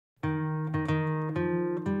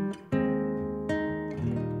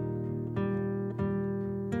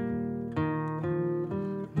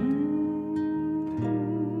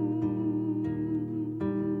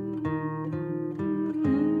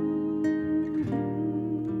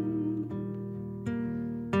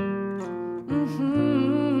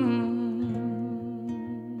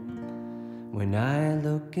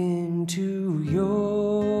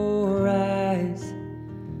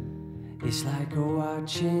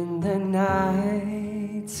in the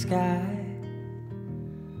night sky,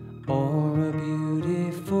 or a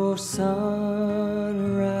beautiful sunrise.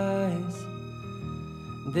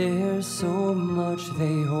 There's so much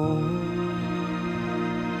they hold,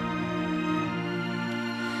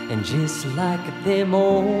 and just like them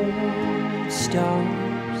old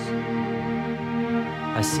stars,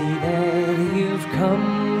 I see that you've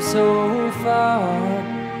come so far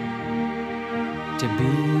to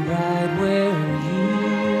be right where you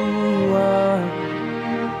are.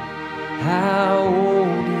 How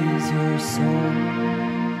old is your soul?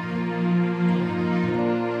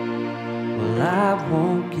 Well, I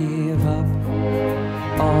won't give up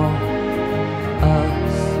on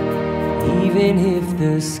us, even if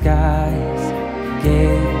the skies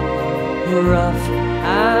get rough.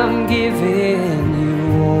 I'm giving you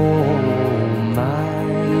all my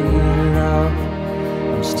love.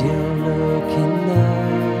 I'm still looking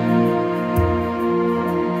up,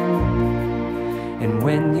 and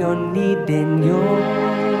when you're needing your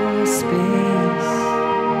space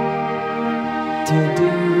to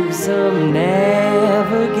do some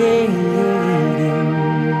navigating,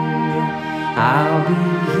 I'll be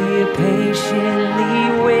here patiently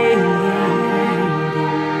waiting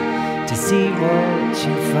to see what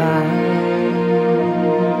you find.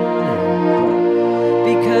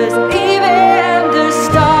 Because even the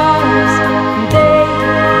stars, they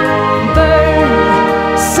burn.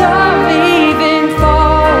 Some even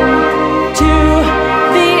fall to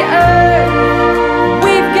the earth.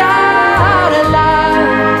 We've got a lot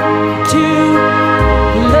to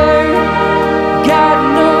learn. God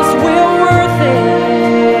knows we're worth it.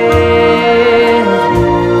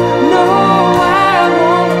 No, I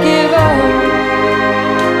won't give up.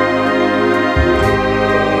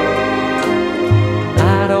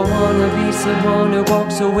 I don't wanna be someone who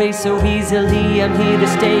walks away so easily. I'm here to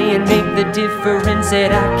stay and make the difference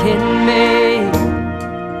that I can make.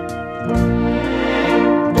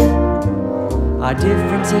 Our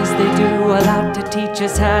differences, they do a lot to teach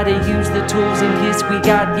us how to use the tools and gifts we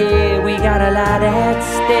got. Yeah, we got a lot at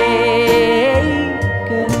stake.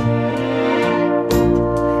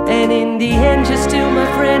 And in the end, you're still my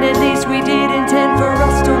friend. At least we did intend for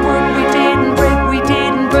us to work. We didn't break, we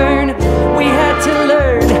didn't burn. We had to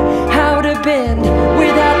learn how to bend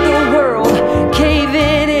without the world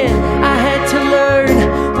caving in. I had to learn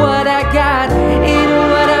what I got in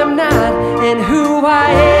what I'm not and who I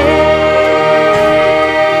am.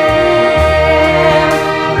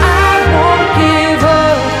 I won't give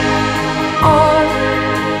up on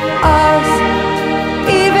us,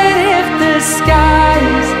 even if the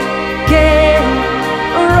skies get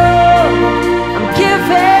rough. I'm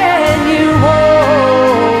giving you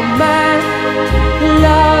all my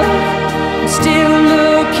love. I'm still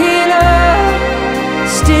looking up,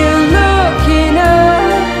 still looking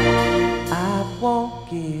up. I won't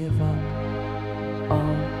give up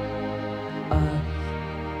on us,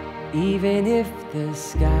 even if the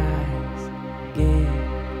skies get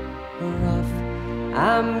rough.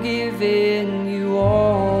 I'm giving you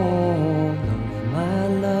all of my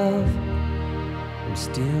love. I'm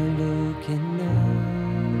still